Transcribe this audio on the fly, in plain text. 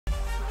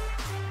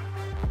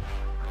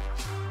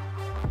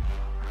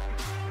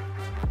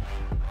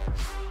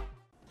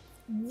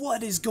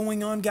What is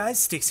going on, guys?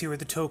 Sticks here with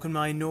the Token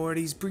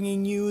Minorities,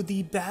 bringing you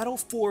the battle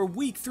for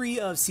Week 3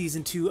 of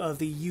Season 2 of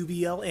the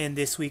UBL, and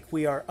this week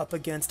we are up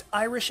against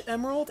I-Rish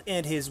Emerald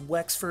and his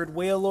Wexford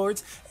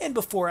Wailords. And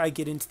before I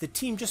get into the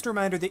team, just a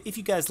reminder that if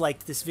you guys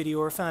liked this video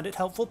or found it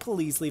helpful,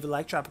 please leave a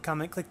like, drop a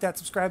comment, click that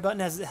subscribe button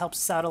as it helps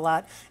us out a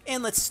lot,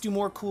 and let's do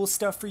more cool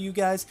stuff for you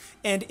guys.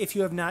 And if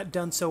you have not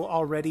done so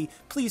already,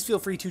 please feel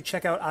free to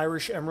check out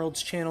I-Rish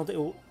Emerald's channel. It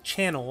will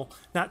channel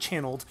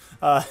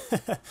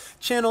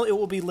it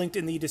will be linked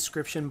in the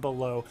description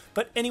below.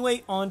 But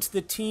anyway, on to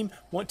the team.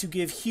 Want to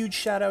give huge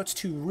shout outs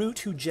to Root,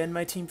 who gen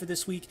my team for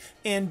this week,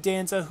 and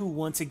Danza, who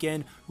once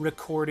again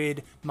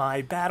recorded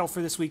my battle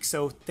for this week,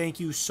 so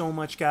thank you so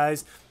much,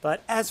 guys.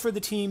 But as for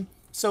the team,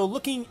 so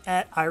looking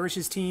at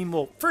I-Rish's team,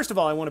 well, first of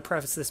all, I want to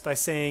preface this by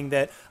saying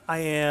that I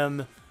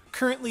am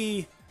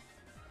currently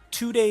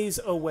 2 days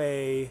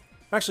away.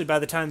 Actually, by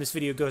the time this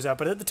video goes out,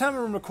 but at the time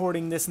I'm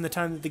recording this and the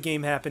time that the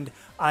game happened,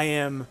 I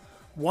am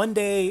 1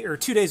 day or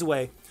 2 days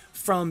away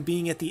from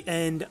being at the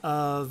end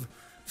of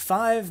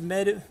 5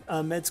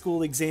 med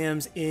school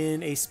exams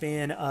in a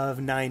span of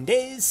 9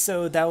 days.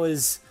 So that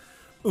was,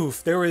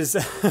 oof, there was,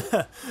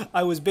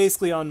 I was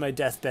basically on my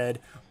deathbed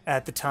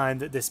at the time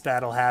that this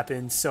battle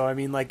happened. So, I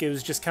mean, like, it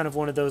was just kind of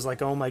one of those,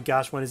 like, oh my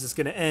gosh, when is this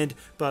going to end?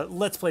 But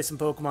let's play some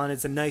Pokemon.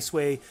 It's a nice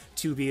way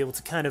to be able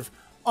to kind of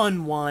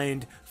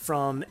unwind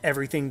from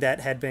everything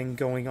that had been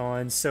going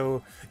on.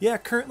 So yeah,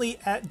 currently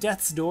at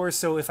death's door,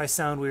 so if I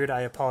sound weird,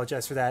 I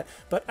apologize for that.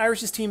 But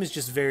I-Rish's team is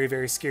just very,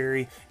 very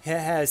scary. It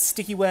has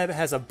Sticky Web, it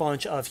has a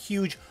bunch of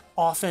huge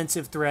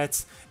offensive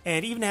threats,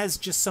 and even has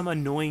just some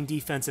annoying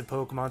defensive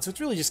Pokemon. So it's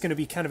really just going to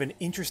be kind of an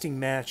interesting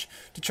match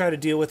to try to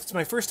deal with. It's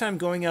my first time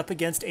going up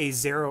against a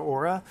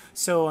Zeraora,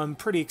 so I'm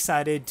pretty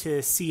excited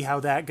to see how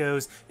that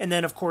goes. And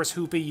then, of course,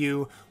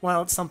 Hoopa-U,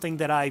 while it's something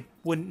that I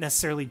wouldn't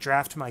necessarily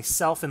draft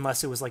myself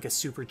unless it was like a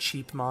super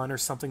cheap mon or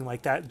something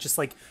like that, just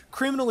like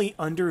criminally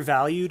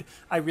undervalued,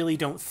 I really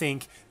don't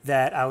think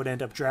that I would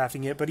end up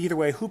drafting it. But either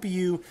way,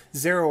 Hoopa-U,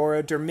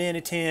 Zeraora,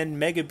 Darmanitan,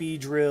 Mega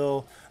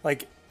Beedrill,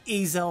 like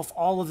Azelf,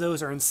 all of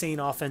those are insane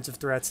offensive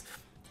threats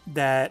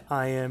that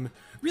I am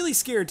really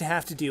scared to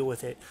have to deal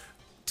with it.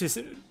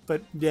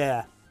 But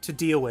yeah, to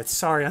deal with.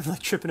 Sorry, I'm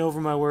like tripping over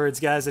my words,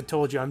 guys. I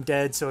told you I'm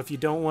dead, so if you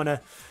don't want to,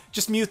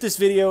 just mute this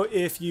video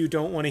if you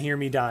don't want to hear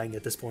me dying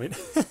at this point.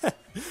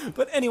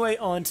 But anyway,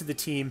 on to the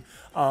team.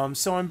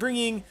 So I'm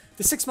bringing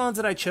the 6 mons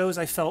that I chose.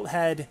 I felt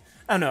had,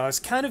 I don't know, I was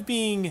kind of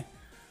being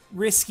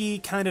risky,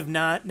 kind of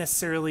not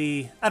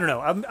necessarily, I don't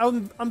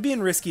know, I'm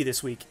being risky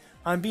this week.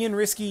 I'm being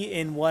risky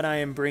in what I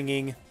am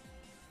bringing,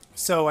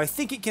 so I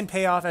think it can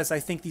pay off, as I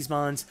think these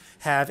mons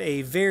have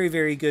a very,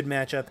 very good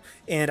matchup,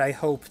 and I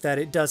hope that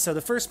it does. So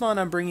the first mon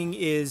I'm bringing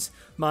is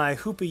my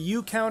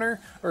Hoopa-U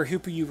counter, or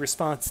Hoopa-U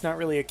response. It's not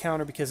really a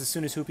counter, because as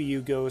soon as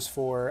Hoopa-U goes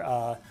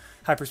for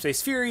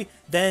Hyperspace Fury,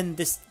 then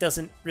this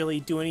doesn't really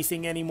do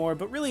anything anymore,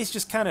 but really it's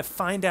just kind of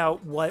find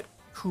out what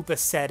Hoopa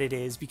set it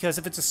is, because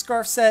if it's a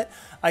Scarf set,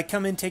 I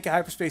come in, take a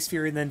Hyperspace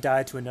Fury, and then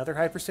die to another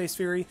Hyperspace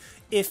Fury.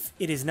 If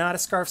it is not a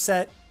Scarf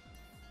set,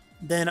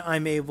 then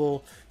I'm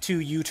able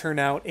to U-turn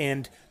out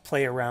and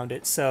play around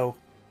it. So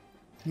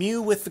Mew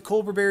with the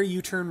Colbur Berry,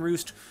 U-turn,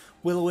 Roost,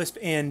 Will-O-Wisp,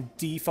 and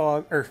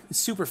Defog, or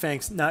Super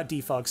Fangs, not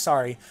Defog,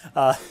 sorry,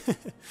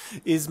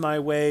 is my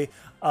way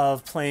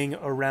of playing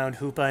around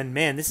Hoopa. And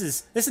man,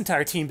 this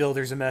entire team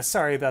builder's a mess.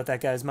 Sorry about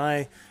that, guys.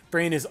 My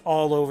brain is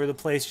all over the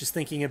place just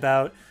thinking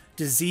about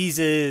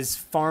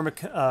diseases,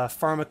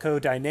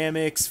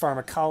 pharmacodynamics,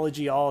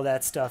 pharmacology, all of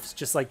that stuff. It's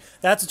just like,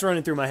 that's what's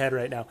running through my head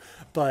right now.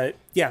 But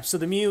yeah, so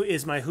the Mew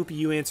is my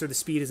Hoopa-U answer. The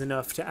speed is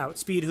enough to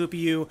outspeed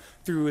Hoopa-U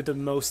through the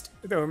most,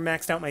 or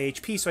maxed out my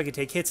HP so I can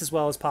take hits as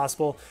well as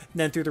possible, and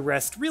then through the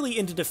rest really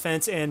into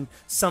defense and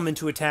some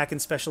into attack and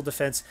special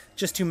defense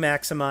just to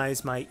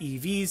maximize my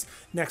EVs.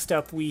 Next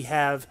up we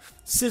have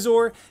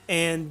Scizor,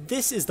 and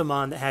this is the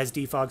mon that has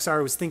Defog. Sorry,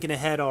 I was thinking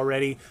ahead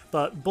already,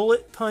 but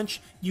Bullet Punch,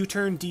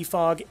 U-turn,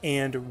 Defog,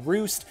 and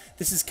Roost.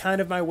 This is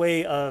kind of my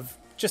way of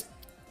just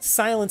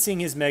silencing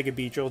his Mega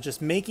Beedrill,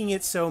 just making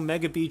it so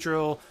Mega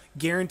Beedrill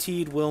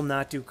guaranteed will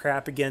not do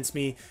crap against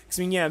me. Because,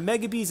 I mean, yeah,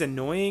 Mega Bee's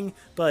annoying,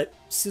 but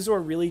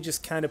Scizor really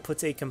just kind of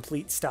puts a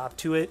complete stop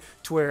to it,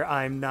 to where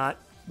I'm not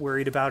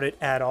worried about it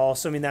at all.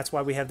 So, I mean, that's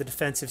why we have the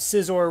defensive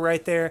Scizor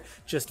right there.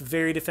 Just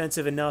very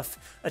defensive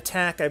enough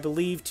attack, I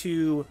believe,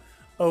 to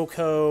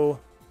Oko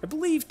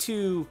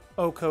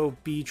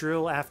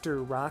Beedrill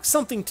after Rock,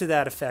 something to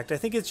that effect. I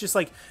think it's just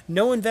like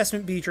no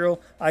investment Beedrill,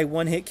 I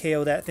one-hit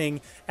KO that thing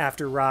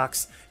after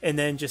Rocks, and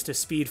then just a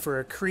speed for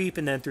a creep,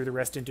 and then through the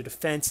rest into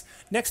defense.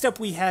 Next up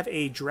we have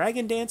a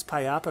Dragon Dance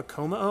Pyapa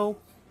Komao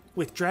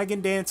with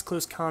Dragon Dance,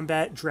 Close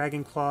Combat,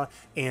 Dragon Claw,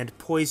 and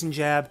Poison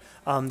Jab.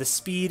 The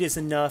speed is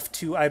enough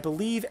to, I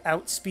believe,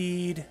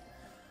 outspeed...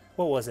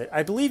 What was it?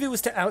 I believe it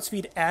was to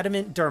outspeed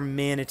Adamant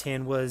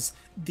Darmanitan was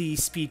the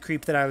speed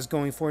creep that I was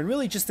going for. And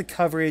really just the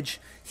coverage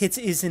hits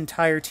his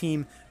entire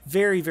team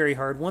very, very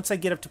hard. Once I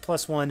get up to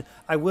 +1,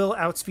 I will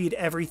outspeed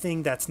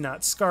everything that's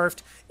not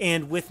scarfed,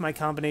 and with my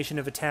combination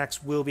of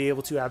attacks, will be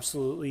able to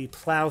absolutely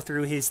plow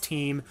through his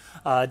team.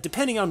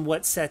 Depending on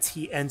what sets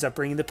he ends up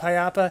bringing, the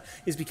Pyappa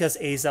is because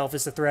Azelf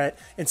is a threat,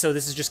 and so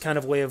this is just kind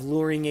of a way of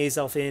luring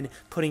Azelf in,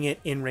 putting it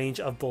in range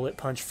of Bullet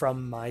Punch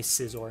from my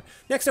Scizor.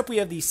 Next up, we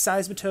have the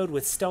Seismitoad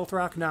with Stealth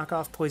Rock,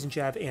 Knockoff, Poison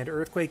Jab, and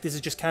Earthquake. This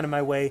is just kind of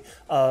my way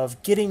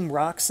of getting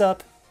rocks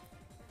up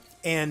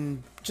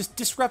and just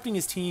disrupting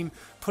his team,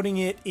 putting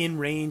it in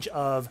range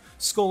of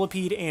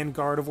Scolipede and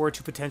Gardevoir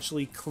to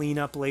potentially clean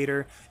up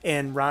later,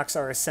 and rocks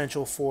are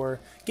essential for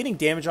getting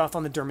damage off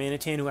on the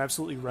Darmanitan, who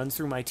absolutely runs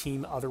through my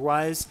team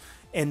otherwise,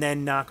 and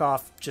then knock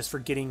off just for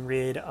getting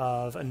rid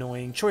of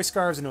annoying Choice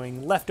Scarves,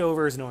 annoying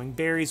Leftovers, annoying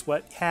Berries,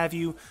 what have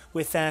you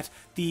with that.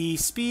 The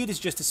speed is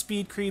just a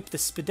speed creep. The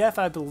Spadef,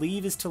 I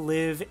believe, is to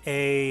live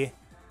I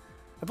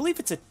believe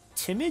it's a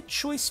timid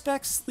Choice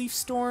Specs Leaf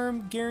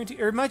Storm guarantee,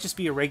 or it might just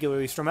be a regular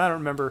Leaf Storm. I don't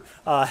remember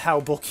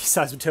how bulky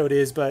Seismitoad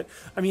is, but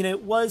I mean,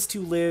 it was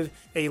to live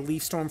a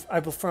Leaf Storm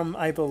from,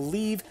 I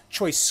believe,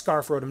 Choice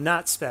Scarf Rotom,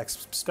 not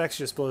Specs. Specs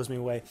just blows me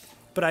away.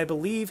 But I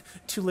believe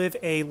to live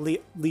a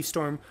Leaf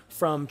Storm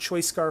from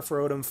Choice Scarf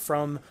Rotom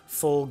from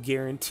full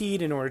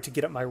guaranteed in order to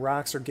get up my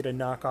rocks or get a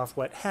knockoff,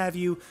 what have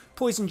you.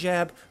 Poison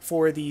Jab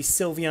for the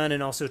Sylveon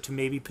and also to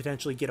maybe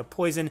potentially get a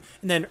Poison.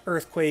 And then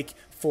Earthquake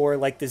for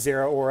like the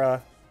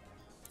Zeraora,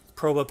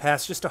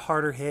 Probopass, just a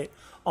harder hit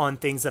on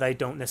things that I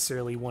don't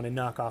necessarily want to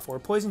knock off or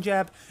Poison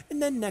Jab. And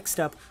then next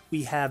up,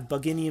 we have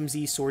Buginium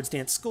Z, Swords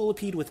Dance,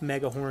 Scolipede with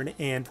Mega Horn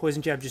and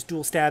Poison Jab, just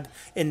Dual Stab,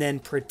 and then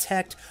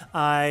Protect.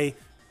 I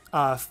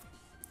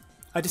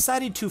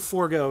decided to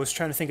forego, I was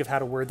trying to think of how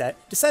to word that,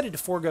 decided to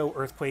forego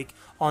Earthquake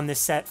on this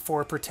set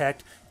for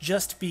Protect,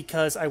 just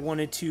because I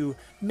wanted to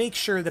make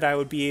sure that I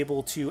would be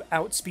able to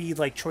outspeed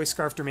like Choice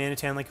Scarf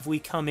Darmanitan. Like if we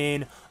come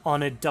in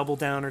on a double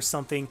down or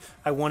something,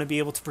 I want to be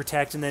able to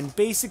Protect and then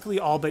basically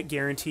all but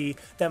guarantee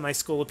that my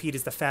Scolipede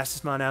is the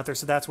fastest mon out there,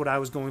 so that's what I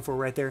was going for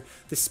right there.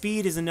 The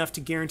speed is enough to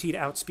guarantee to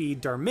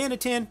outspeed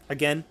Darmanitan,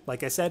 again,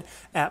 like I said,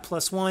 at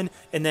 +1,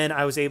 and then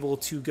I was able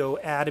to go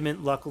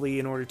Adamant, luckily,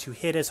 in order to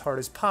hit as hard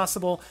as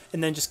possible,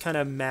 and then just kind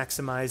of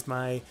maximized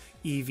my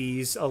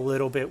EVs a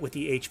little bit with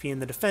the HP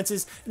and the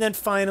defenses. And then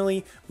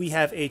finally, we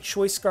have a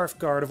Choice Scarf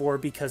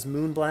Gardevoir because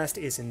Moonblast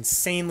is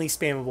insanely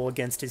spammable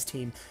against his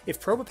team. If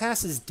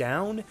Probopass is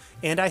down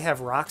and I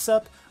have rocks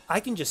up, I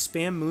can just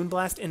spam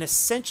Moonblast and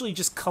essentially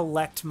just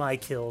collect my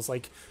kills.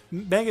 Like,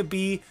 Mega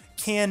B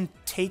can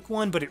take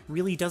one, but it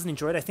really doesn't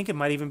enjoy it. I think it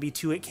might even be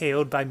 2-hit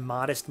KO'd by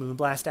modest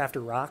Moonblast after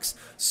rocks.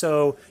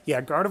 So,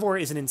 yeah,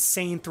 Gardevoir is an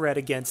insane threat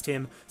against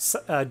him.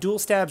 Dual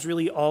Stab's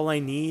really all I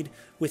need,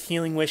 with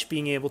Healing Wish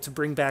being able to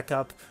bring back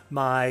up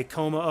my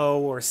Kommo-o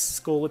or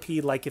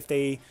Scolipede. Like, if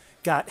they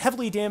got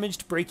heavily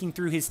damaged breaking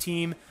through his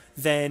team,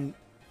 then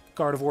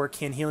Gardevoir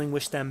can Healing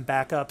Wish them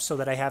back up so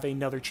that I have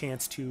another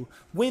chance to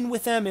win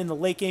with them in the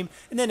late game.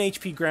 And then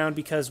HP Ground,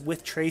 because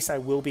with Trace I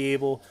will be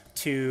able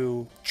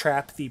to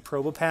trap the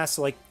Probopass,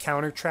 so like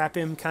counter trap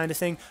him kind of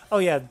thing. Oh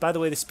yeah, by the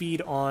way, the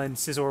speed on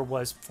Scizor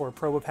was for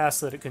Probopass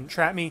so that it couldn't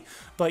trap me.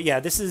 But yeah,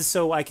 this is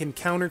so I can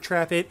counter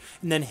trap it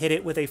and then hit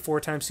it with a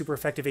 4x super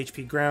effective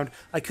HP Ground.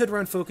 I could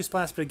run Focus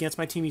Blast, but against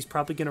my team he's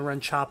probably going to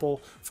run Chople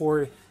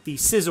for the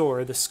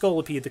Scizor, the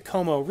Scolipede, the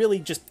Kommo. Really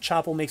just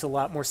Chople makes a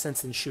lot more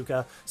sense than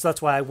Shuka, so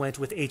that's why I went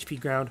with HP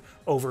Ground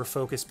over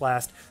Focus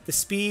Blast. The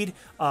speed,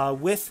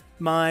 with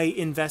my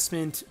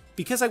investment,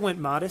 because I went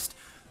modest,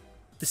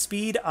 the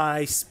speed,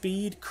 I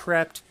speed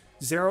crept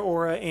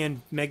Zeraora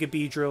and Mega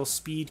Beedrill,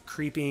 speed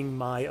creeping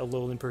my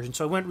Alolan Persian.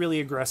 So I went really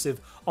aggressive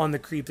on the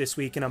creep this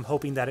week, and I'm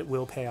hoping that it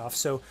will pay off.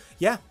 So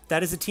yeah,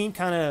 that is a team,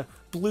 kind of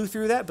blew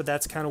through that, but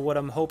that's kind of what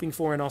I'm hoping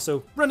for, and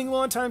also running low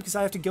on time because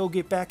I have to go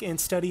get back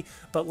and study.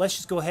 But let's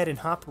just go ahead and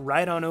hop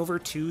right on over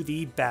to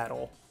the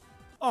battle.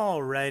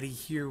 Alrighty,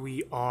 here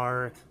we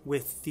are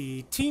with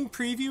the team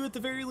preview at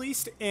the very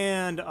least,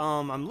 and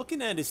I'm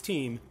looking at his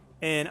team,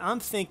 and I'm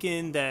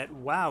thinking that,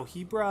 wow,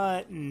 he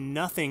brought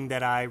nothing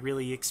that I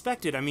really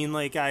expected. I mean,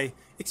 like, I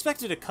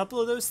expected a couple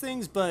of those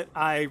things, but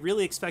I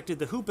really expected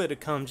the Hoopa to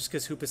come just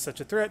because Hoopa's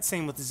such a threat.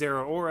 Same with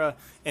Zeraora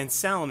and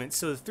Salamence.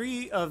 So the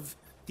three of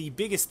the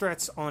biggest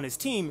threats on his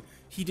team,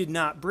 he did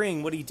not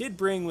bring. What he did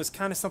bring was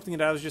kind of something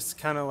that I was just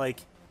kind of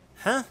like,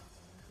 huh?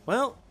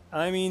 Well,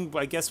 I mean,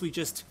 I guess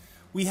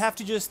we have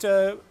to just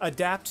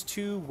adapt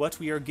to what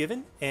we are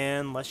given,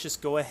 and let's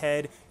just go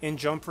ahead and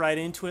jump right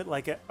into it,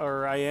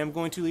 or I am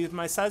going to leave with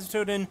my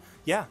Seismitoad, and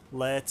yeah,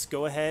 let's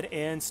go ahead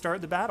and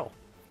start the battle.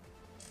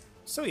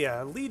 So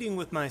yeah, leading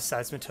with my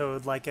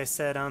Seismitoad, like I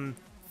said, I'm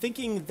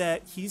thinking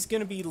that he's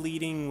going to be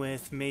leading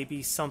with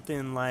maybe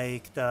something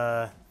like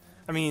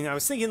I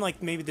was thinking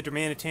like maybe the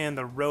Darmanitan,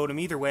 the Rotom.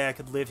 Either way, I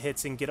could live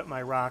hits and get up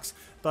my rocks.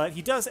 But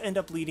he does end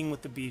up leading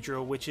with the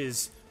Beedrill, which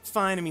is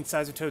fine. I mean,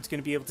 Seismitoad's going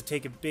to be able to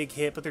take a big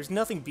hit, but there's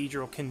nothing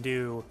Beedrill can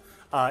do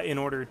in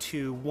order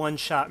to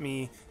one-shot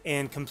me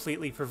and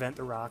completely prevent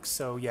the rocks.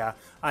 So yeah,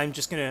 I'm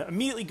just going to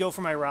immediately go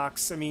for my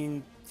rocks. I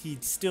mean, he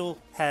still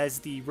has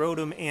the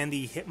Rotom and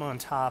the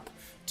Hitmontop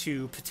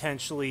to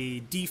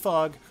potentially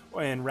defog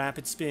and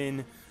Rapid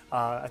Spin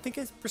I think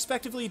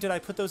respectively, did I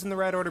put those in the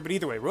right order? But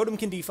either way, Rotom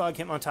can defog,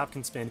 Hitmontop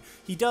can spin.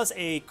 He does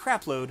a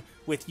crap load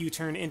with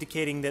U-turn,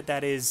 indicating that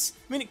that is,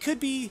 I mean, it could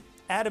be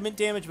adamant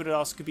damage, but it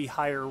also could be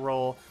higher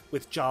roll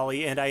with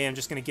Jolly, and I am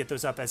just going to get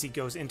those up as he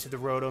goes into the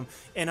Rotom.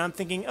 And I'm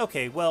thinking,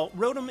 okay, well,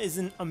 Rotom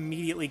isn't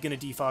immediately going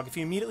to defog. If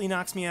he immediately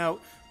knocks me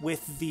out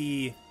with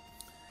the...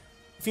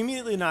 If he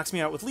immediately knocks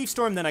me out with Leaf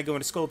Storm, then I go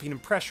into Scolipede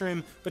and pressure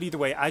him. But either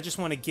way, I just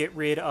want to get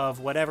rid of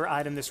whatever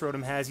item this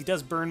Rotom has. He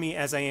does burn me,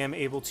 as I am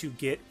able to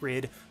get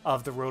rid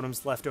of the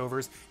Rotom's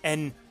leftovers.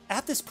 And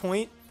at this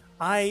point,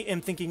 I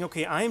am thinking,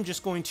 okay, I am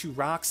just going to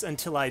Rocks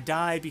until I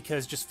die,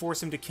 because just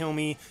force him to kill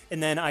me.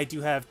 And then I do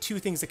have two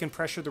things that can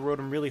pressure the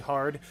Rotom really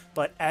hard.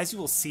 But as you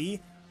will see,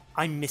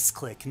 I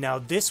misclick. Now,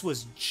 this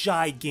was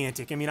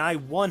gigantic. I mean, I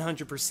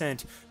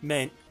 100%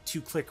 meant to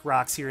click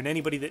Rocks here, and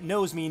anybody that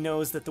knows me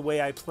knows that the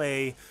way I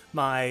play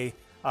my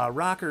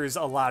rockers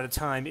a lot of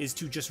time is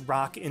to just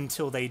rock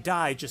until they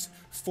die, just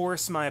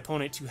force my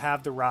opponent to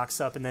have the rocks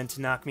up and then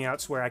to knock me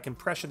out so where I can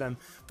pressure them.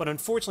 But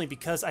unfortunately,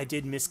 because I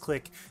did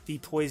misclick the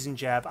poison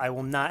jab, I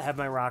will not have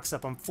my rocks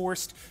up. I'm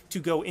forced to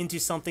go into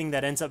something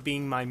that ends up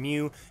being my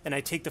Mew, and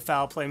I take the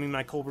foul play. I mean,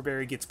 my Colbur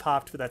Berry gets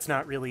popped, but that's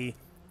not really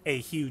a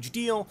huge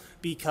deal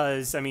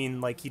because, I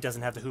mean, like, he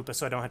doesn't have the Hoopa,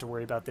 so I don't have to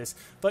worry about this.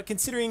 But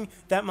considering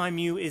that my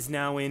Mew is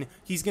now in,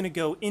 he's going to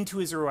go into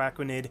his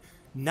Araquanid,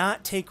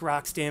 not take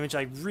rocks damage.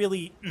 I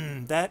really,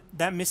 that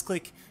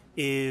misclick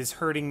is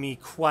hurting me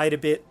quite a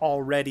bit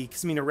already,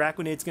 because, I mean,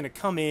 Araquanid's going to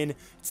come in,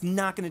 it's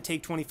not going to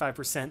take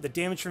 25%. The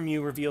damage from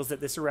Mew reveals that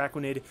this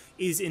Araquanid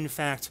is, in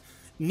fact,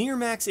 near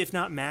max, if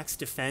not max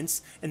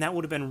defense, and that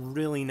would have been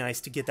really nice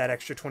to get that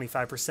extra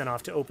 25%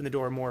 off to open the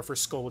door more for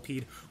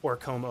Scolipede or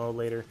Como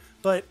later.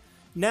 But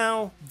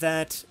now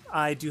that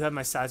I do have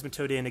my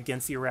Seismitoad in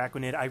against the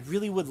Araquanid, I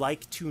really would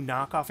like to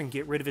knock off and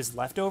get rid of his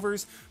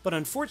leftovers, but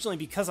unfortunately,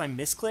 because I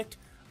misclicked,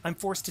 I'm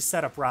forced to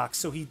set up rocks.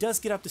 So he does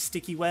get up to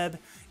Sticky Web,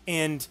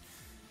 and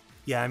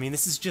yeah, I mean,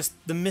 this is just,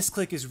 the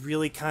misclick is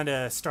really kind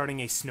of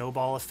starting a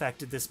snowball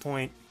effect at this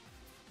point.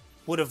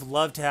 Would have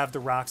loved to have the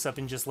rocks up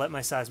and just let my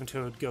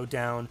Seismitoad go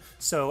down.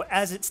 So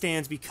as it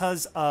stands,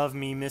 because of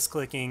me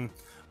misclicking,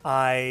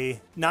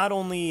 I not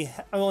only,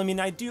 well, I mean,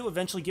 I do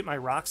eventually get my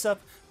rocks up,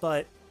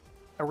 but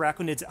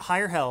Araquanid's at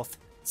higher health,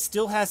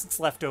 still has its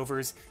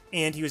leftovers,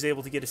 and he was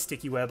able to get a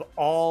Sticky Web,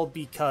 all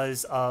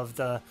because of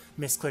the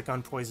misclick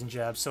on Poison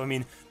Jab. So, I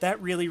mean,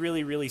 that really,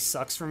 really, really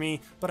sucks for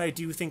me, but I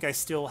do think I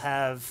still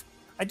have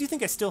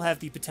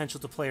the potential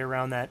to play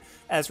around that.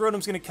 As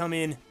Rotom's going to come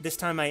in, this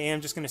time I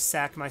am just going to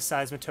sack my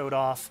Seismitoad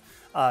off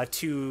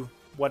to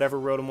whatever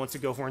Rotom wants to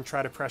go for and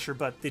try to pressure.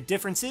 But the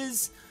difference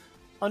is,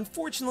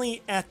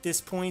 unfortunately, at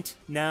this point,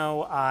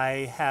 now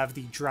I have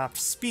the dropped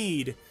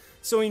speed.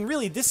 So, I mean,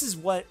 really, this is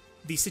what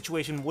the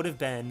situation would have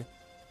been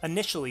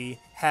initially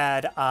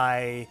had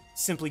I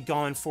simply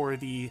gone for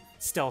the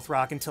Stealth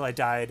Rock until I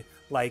died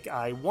like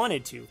I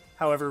wanted to.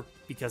 However,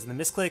 because of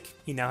the misclick,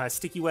 he now has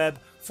Sticky Web,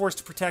 forced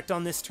to protect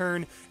on this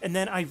turn, and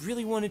then I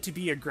really wanted to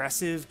be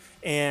aggressive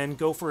and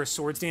go for a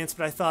Swords Dance,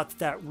 but I thought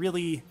that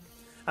really,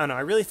 I don't know,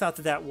 I really thought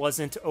that that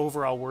wasn't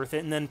overall worth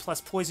it, and then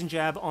plus Poison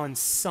Jab on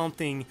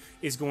something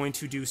is going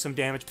to do some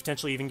damage,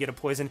 potentially even get a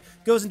poison.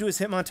 Goes into his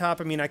Hitmontop.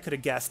 I mean, I could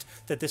have guessed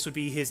that this would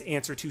be his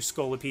answer to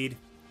Scolipede.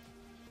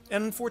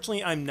 And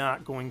unfortunately, I'm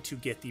not going to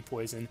get the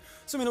poison.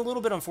 So, I mean, a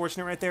little bit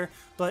unfortunate right there,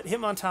 but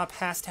Hitmontop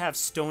has to have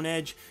Stone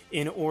Edge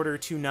in order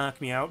to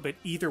knock me out. But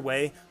either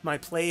way, my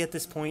play at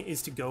this point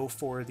is to go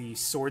for the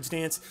Swords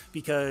Dance,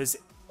 because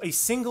a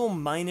single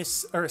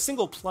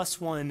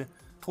 +1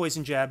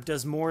 Poison Jab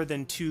does more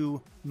than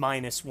 2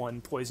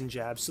 -1 Poison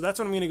Jabs. So that's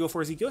what I'm going to go for.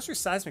 As he goes for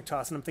Seismic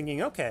Toss, and I'm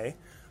thinking, okay,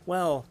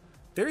 well,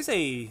 there's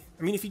a...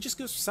 I mean, if he just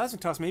goes for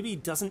Seismic Toss, maybe he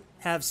doesn't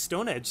have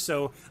Stone Edge.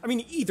 So, I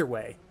mean, either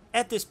way,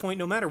 at this point,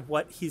 no matter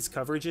what his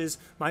coverage is,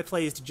 my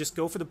play is to just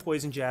go for the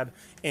Poison Jab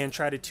and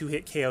try to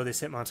 2-hit KO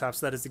this Hitmontop.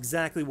 So that is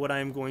exactly what I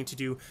am going to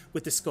do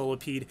with the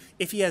Scolipede.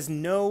 If he has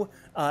no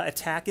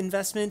attack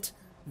investment,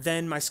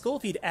 then my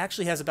Scolipede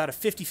actually has about a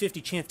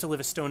 50-50 chance to live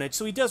a Stone Edge.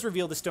 So he does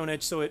reveal the Stone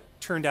Edge, so it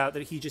turned out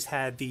that he just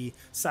had the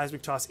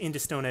Seismic Toss into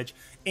Stone Edge,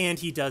 and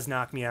he does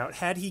knock me out.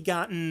 Had I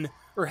gotten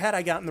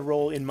the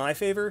roll in my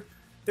favor,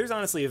 there's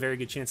honestly a very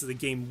good chance that the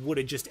game would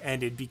have just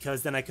ended,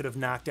 because then I could have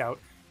knocked out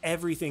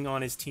everything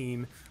on his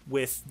team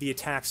with the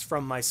attacks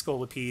from my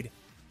Scolipede.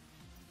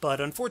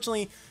 But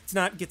unfortunately, it's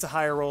not, gets a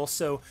higher roll,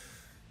 so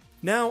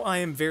now I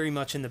am very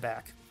much in the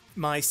back.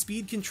 My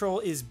speed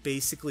control is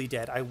basically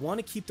dead. I want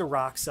to keep the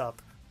rocks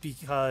up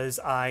because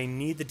I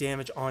need the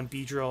damage on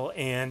Beedrill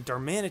and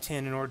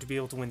Darmanitan in order to be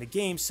able to win the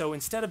game. So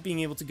instead of being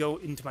able to go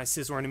into my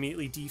Scizor and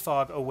immediately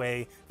defog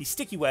away the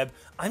Sticky Web,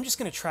 I'm just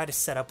going to try to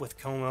set up with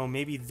Como.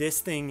 Maybe this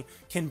thing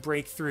can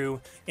break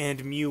through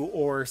and Mew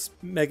or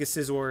Mega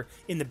Scizor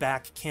in the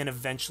back can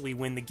eventually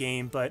win the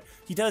game. But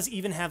he does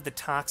even have the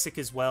Toxic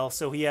as well,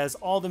 so he has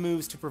all the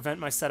moves to prevent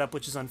my setup,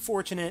 which is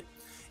unfortunate.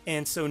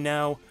 And so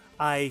now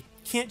I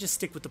can't just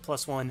stick with the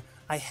 +1.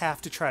 I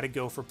have to try to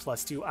go for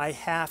 +2.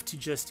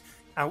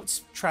 I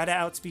try to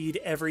outspeed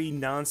every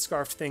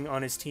non-scarfed thing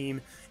on his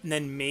team, and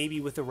then maybe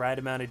with the right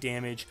amount of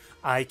damage,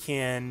 I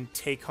can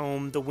take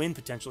home the win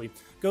potentially.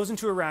 Goes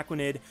into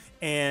Araquanid,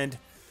 and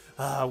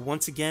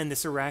once again,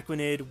 this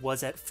Araquanid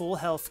was at full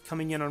health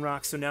coming in on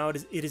rocks, so now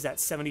it is at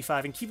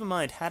 75. And keep in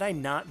mind, had I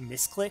not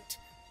misclicked,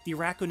 the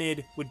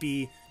Araquanid would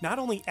be not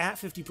only at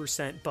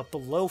 50%, but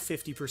below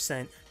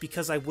 50%,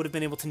 because I would have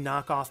been able to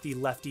knock off the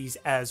lefties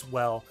as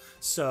well.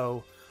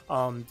 So,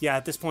 yeah,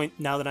 at this point,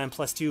 now that I'm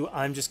 +2,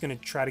 I'm just going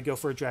to try to go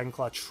for a Dragon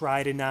Claw,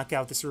 try to knock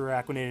out this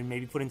Araquanid and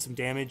maybe put in some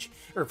damage,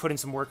 or put in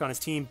some work on his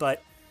team.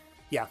 But,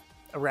 yeah,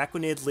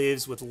 Araquanid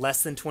lives with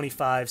less than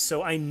 25,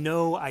 so I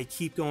know I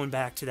keep going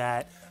back to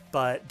that,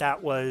 but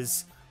that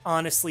was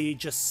honestly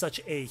just such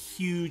a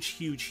huge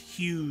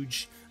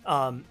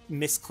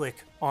misclick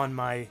on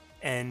my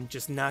end,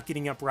 just not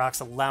getting up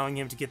rocks, allowing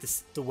him to get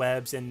the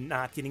webs, and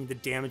not getting the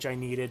damage I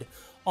needed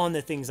on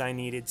the things I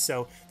needed.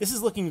 So this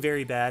is looking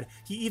very bad.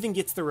 He even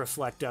gets the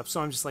reflect up,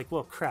 so I'm just like,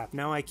 well, crap,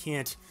 now I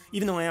can't,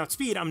 even though I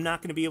outspeed, I'm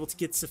not going to be able to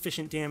get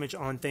sufficient damage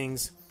on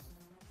things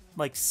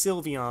like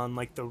Sylveon,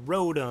 like the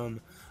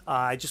Rotom.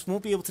 I just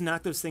won't be able to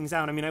knock those things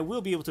out. I mean, I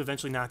will be able to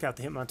eventually knock out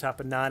the Hitmontop,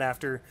 but not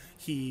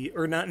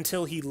not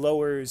until he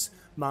lowers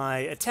my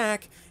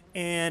attack.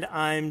 And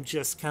I'm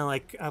just kind of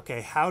like,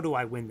 okay, how do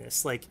I win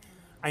this? Like,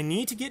 I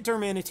need to get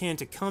Darmanitan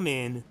to come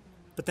in,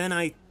 but then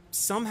I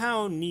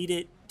somehow need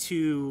it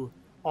to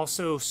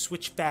also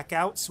switch back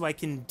out so I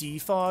can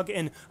defog.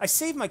 And I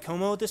save my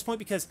Como at this point,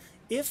 because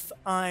if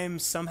I'm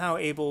somehow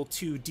able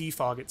to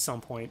defog at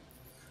some point,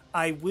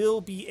 I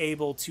will be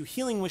able to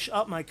Healing Wish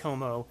up my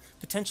Como,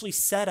 potentially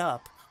set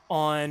up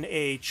on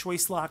a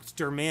choice-locked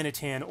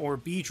Darmanitan or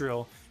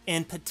Beedrill,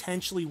 and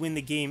potentially win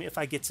the game if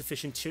I get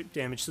sufficient chip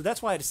damage. So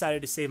that's why I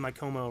decided to save my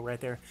Como right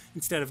there,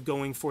 instead of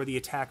going for the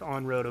attack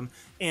on Rotom.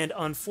 And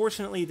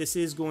unfortunately, this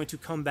is going to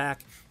come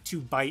back to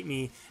bite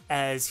me,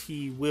 as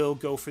he will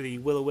go for the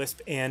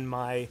Will-O-Wisp, and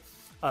my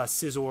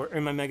Scizor,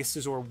 or my Mega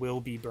Scizor will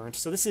be burnt.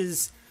 So this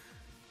is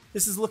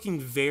looking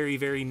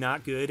very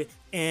not good,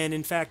 and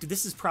in fact,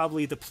 this is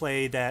probably the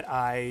play that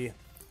I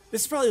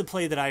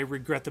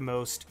regret the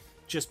most,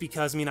 just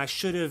because, I mean, I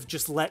should have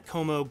just let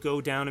Como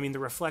go down. I mean, the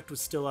Reflect was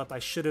still up. I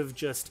should have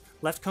just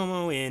left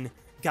Como in,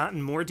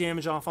 gotten more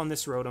damage off on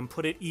this Rotom,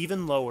 put it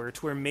even lower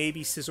to where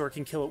maybe Scizor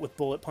can kill it with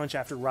Bullet Punch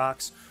after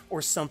rocks,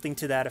 or something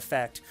to that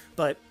effect.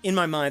 But in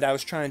my mind, I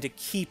was trying to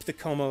keep the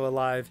Como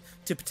alive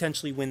to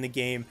potentially win the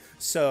game.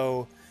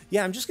 So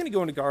yeah, I'm just going to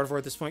go into Gardevoir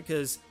at this point,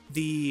 because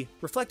the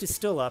Reflect is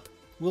still up,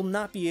 will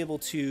not be able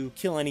to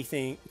kill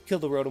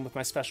the Rotom with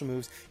my special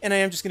moves, and I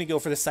am just going to go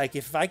for the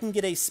Psychic. If I can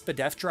get a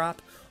Spadef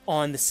drop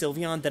on the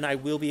Sylveon, then I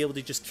will be able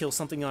to just kill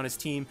something on his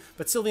team.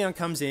 But Sylveon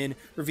comes in,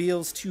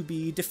 reveals to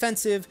be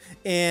defensive,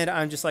 and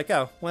I'm just like,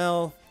 oh,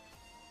 well,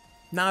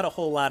 not a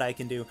whole lot I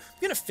can do.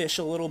 I'm going to fish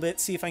a little bit,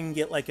 see if I can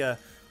get like a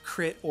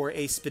crit or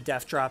a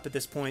Spadef drop at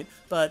this point,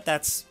 but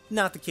that's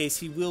not the case.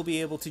 He will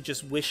be able to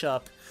just wish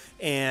up,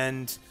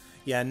 and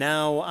yeah,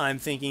 now I'm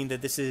thinking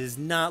that this is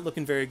not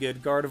looking very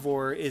good.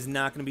 Gardevoir is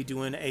not going to be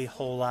doing a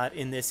whole lot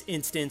in this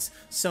instance,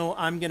 so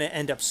I'm going to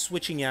end up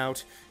switching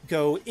out,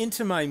 go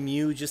into my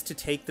Mew just to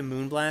take the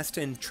Moonblast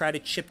and try to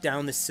chip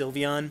down the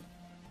Sylveon,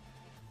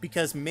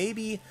 because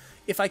maybe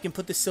if I can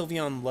put the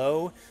Sylveon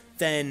low,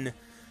 then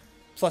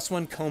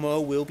 +1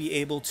 Como will be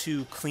able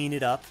to clean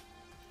it up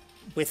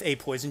with a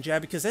Poison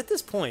Jab, because at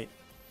this point,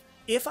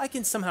 if I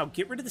can somehow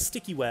get rid of the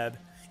Sticky Web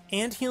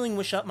and Healing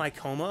Wish up my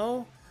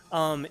Como,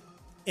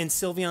 and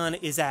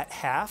Sylveon is at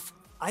half,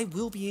 I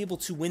will be able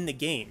to win the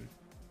game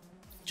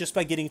just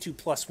by getting to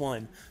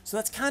 +1. So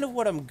that's kind of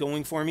what I'm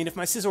going for. I mean, if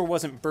my Scizor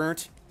wasn't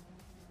burnt,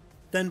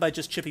 then by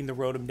just chipping the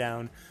Rotom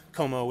down,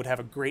 Como would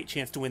have a great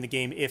chance to win the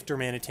game if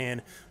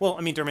Darmanitan, well,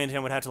 I mean,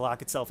 Darmanitan would have to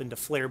lock itself into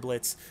Flare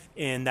Blitz,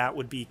 and that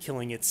would be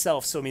killing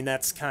itself. So, I mean,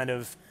 that's kind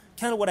of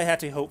what I had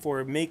to hope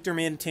for. Make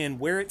Darmanitan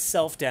wear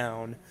itself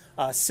down.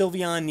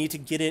 Sylveon need to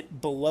get it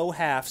below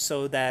half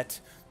so that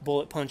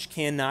Bullet Punch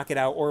can knock it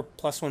out, or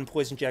 +1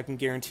 Poison Jab can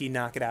guarantee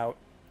knock it out.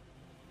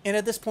 And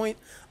at this point,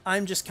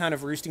 I'm just kind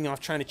of roosting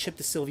off, trying to chip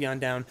the Sylveon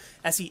down,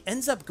 as he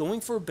ends up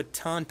going for a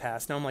Baton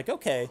Pass. Now I'm like,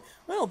 okay,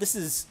 well, this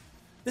is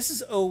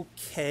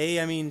okay.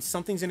 I mean,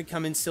 something's going to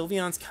come in.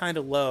 Sylveon's kind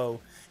of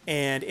low,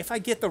 and if I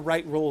get the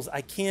right rolls,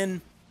 I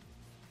can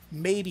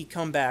maybe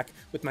come back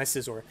with my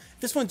Scizor. At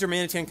this point,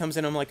 Darmanitan comes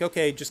in. I'm like,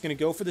 okay, just going to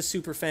go for the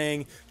Super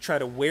Fang, try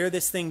to wear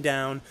this thing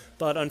down.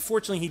 But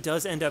unfortunately, he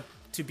does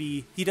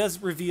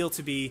reveal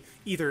to be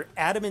either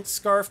Adamant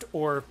Scarfed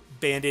or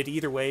Banded.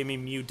 Either way, I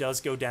mean, Mew does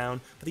go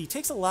down, but he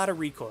takes a lot of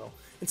recoil.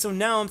 And so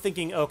now I'm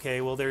thinking,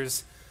 okay, well,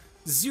 there's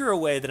zero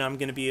way that I'm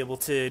going to be able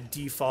to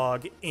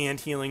defog and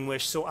Healing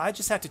Wish, so I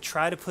just have to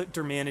try to put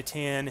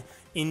Darmanitan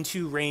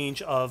into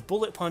range of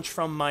Bullet Punch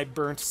from my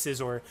burnt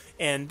Scizor.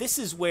 And this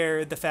is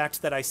where the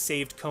fact that I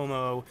saved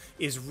Como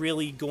is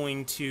really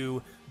going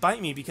to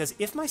bite me, because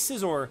if my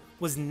Scizor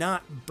was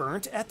not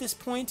burnt at this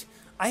point,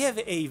 I have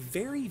a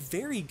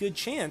very good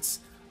chance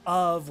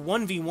of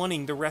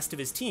 1v1ing the rest of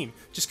his team,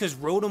 just because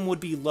Rotom would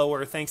be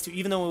lower thanks to,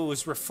 even though it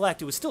was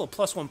Reflect, it was still a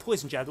 +1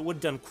 poison jab that would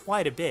have done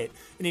quite a bit,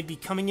 and it'd be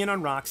coming in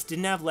on rocks,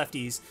 didn't have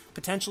lefties,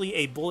 potentially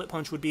a Bullet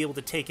Punch would be able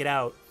to take it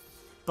out.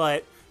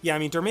 But yeah, I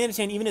mean,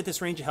 Darmanitan, even at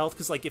this range of health,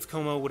 because like if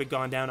Como would have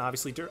gone down,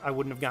 obviously I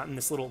wouldn't have gotten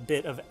this little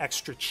bit of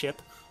extra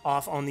chip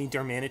off on the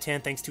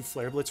Darmanitan thanks to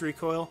Flare Blitz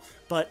recoil,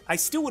 but I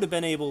still would have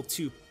been able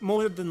to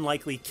more than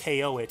likely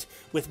KO it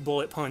with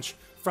Bullet Punch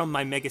from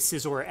my Mega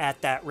Scizor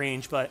at that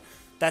range, but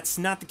that's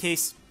not the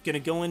case. Gonna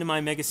go into my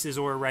Mega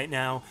Scizor right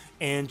now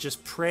and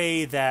just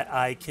pray that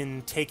I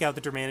can take out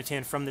the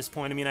Darmanitan from this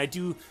point. I mean, I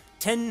do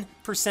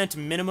 10%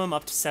 minimum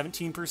up to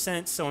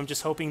 17%, so I'm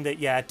just hoping that,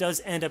 yeah, it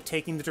does end up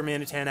taking the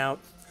Darmanitan out.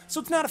 So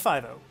it's not a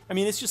 5-0. I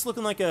mean, it's just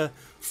looking like a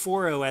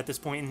 4-0 at this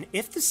point, and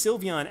if the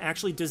Sylveon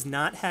actually does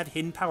not have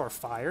Hidden Power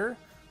Fire,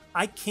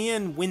 I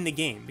can win the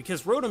game,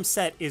 because Rotom's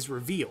set is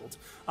revealed.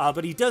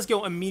 But he does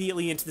go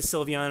immediately into the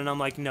Sylveon, and I'm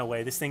like, no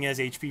way, this thing has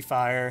HP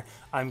Fire,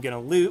 I'm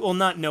gonna lose. Well,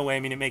 not no way, I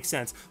mean, it makes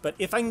sense. But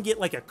if I can get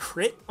like a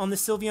crit on the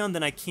Sylveon,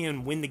 then I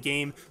can win the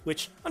game,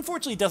 which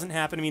unfortunately doesn't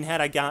happen. I mean, had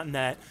I gotten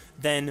that,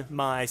 then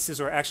my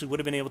Scizor actually would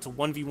have been able to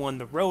 1v1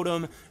 the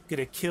Rotom,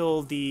 gonna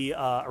kill the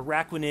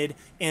Araquanid,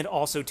 and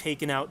also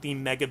taken out the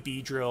Mega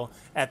Beedrill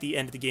at the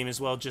end of the game as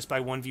well, just by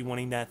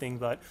 1v1ing that thing.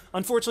 But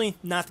unfortunately,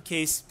 not the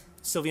case.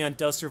 Sylveon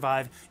does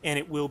survive, and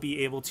it will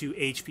be able to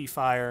HP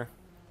Fire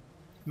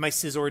my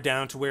Scizor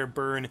down to where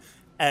Burn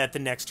at the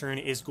next turn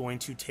is going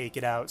to take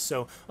it out.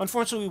 So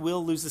unfortunately, we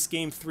will lose this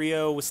game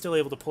 3-0. Was still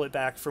able to pull it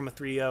back from a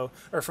 3-0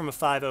 or from a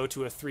 5-0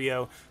 to a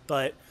 3-0,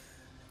 but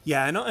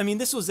yeah, I mean,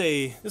 this was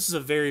a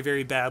very,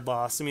 very bad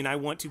loss. I mean, I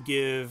want to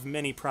give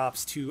many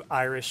props to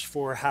I-Rish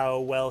for how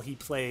well he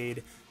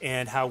played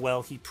and how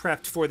well he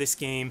prepped for this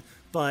game,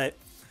 but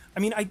I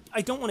mean,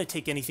 I don't want to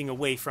take anything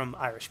away from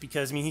I-Rish,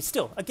 because I mean, he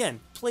still, again,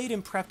 played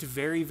and prepped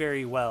very,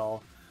 very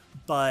well,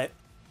 but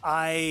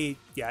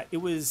yeah, it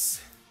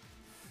was,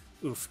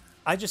 oof.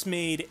 I just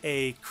made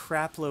a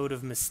crap load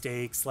of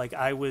mistakes. Like,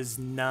 I was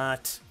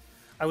not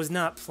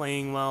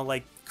playing well.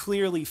 Like,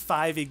 clearly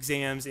 5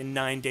 exams in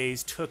 9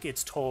 days took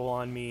its toll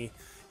on me,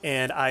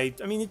 and I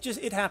mean,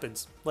 it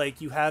happens. Like,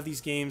 you have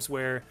these games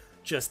where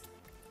just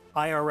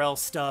IRL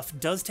stuff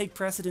does take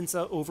precedence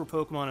over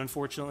Pokemon,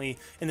 unfortunately,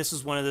 and this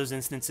was one of those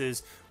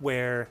instances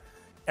where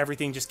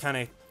everything just kind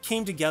of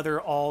came together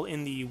all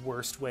in the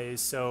worst ways.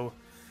 So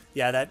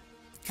yeah, that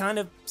kind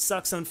of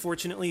sucks,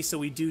 unfortunately, so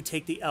we do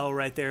take the L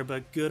right there,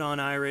 but good on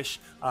I-Rish.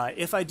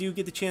 If I do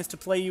get the chance to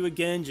play you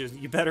again,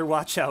 you better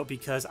watch out,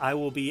 because I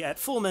will be at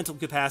full mental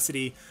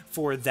capacity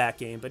for that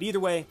game. But either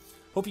way,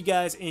 hope you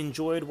guys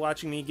enjoyed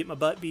watching me get my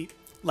butt beat.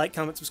 Like,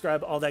 comment,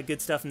 subscribe, all that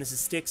good stuff, and this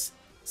is Styx,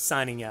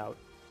 signing out.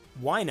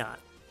 Why not?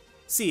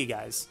 See you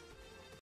guys.